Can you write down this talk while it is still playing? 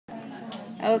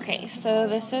Okay, so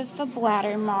this is the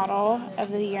bladder model of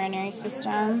the urinary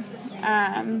system.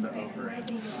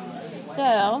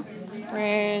 So,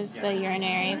 where's the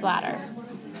urinary bladder?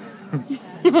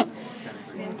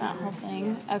 That whole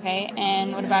thing. Okay,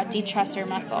 and what about detrusor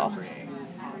muscle?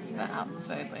 The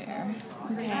outside layer.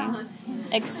 Okay.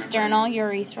 External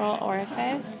urethral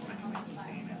orifice.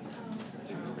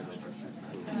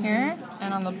 Here,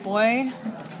 and on the boy,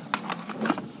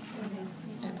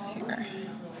 it's here.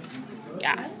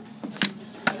 Yeah.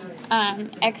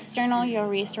 External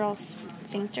urethral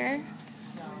sphincter.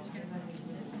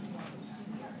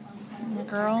 The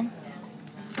girl,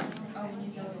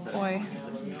 boy.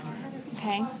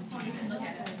 Okay.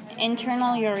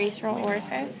 Internal urethral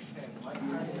orifice.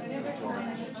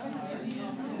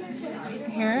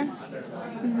 Here.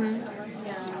 Mm-hmm.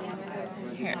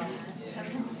 Here.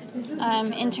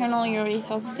 Internal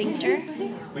urethral sphincter.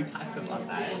 We talked about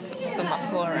that. It's the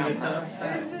muscle around that.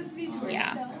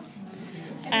 Yeah.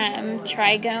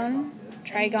 Trigon.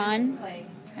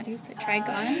 How do you say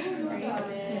trigon?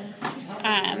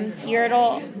 Right.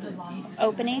 Ureteral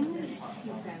openings.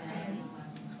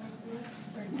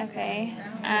 Okay.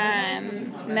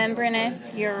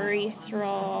 Membranous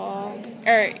urethra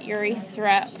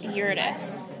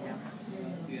uretus.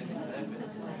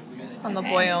 On the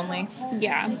boy only.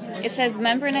 Yeah. It says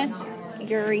membranous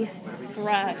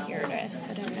urethra uretus.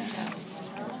 I don't know how.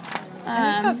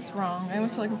 I think that's wrong. I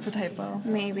almost feel like it's a typo.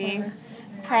 Maybe.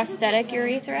 Prosthetic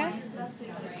urethra.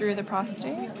 Through the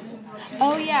prostate.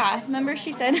 Oh yeah. Remember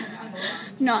she said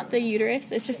not the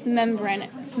uterus. It's just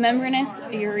membranous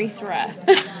urethra.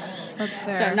 So it's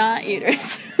there. So not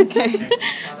uterus. Okay.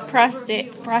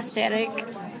 Prostatic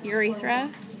urethra.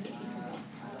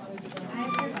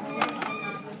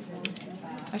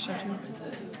 I showed you.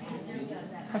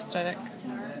 Prosthetic.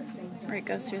 Where it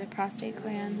goes through the prostate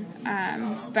gland.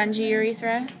 Spongy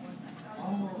urethra.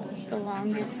 The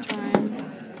longest one.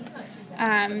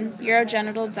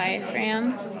 Urogenital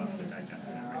diaphragm.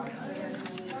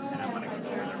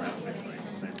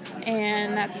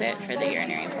 And that's it for the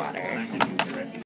urinary bladder.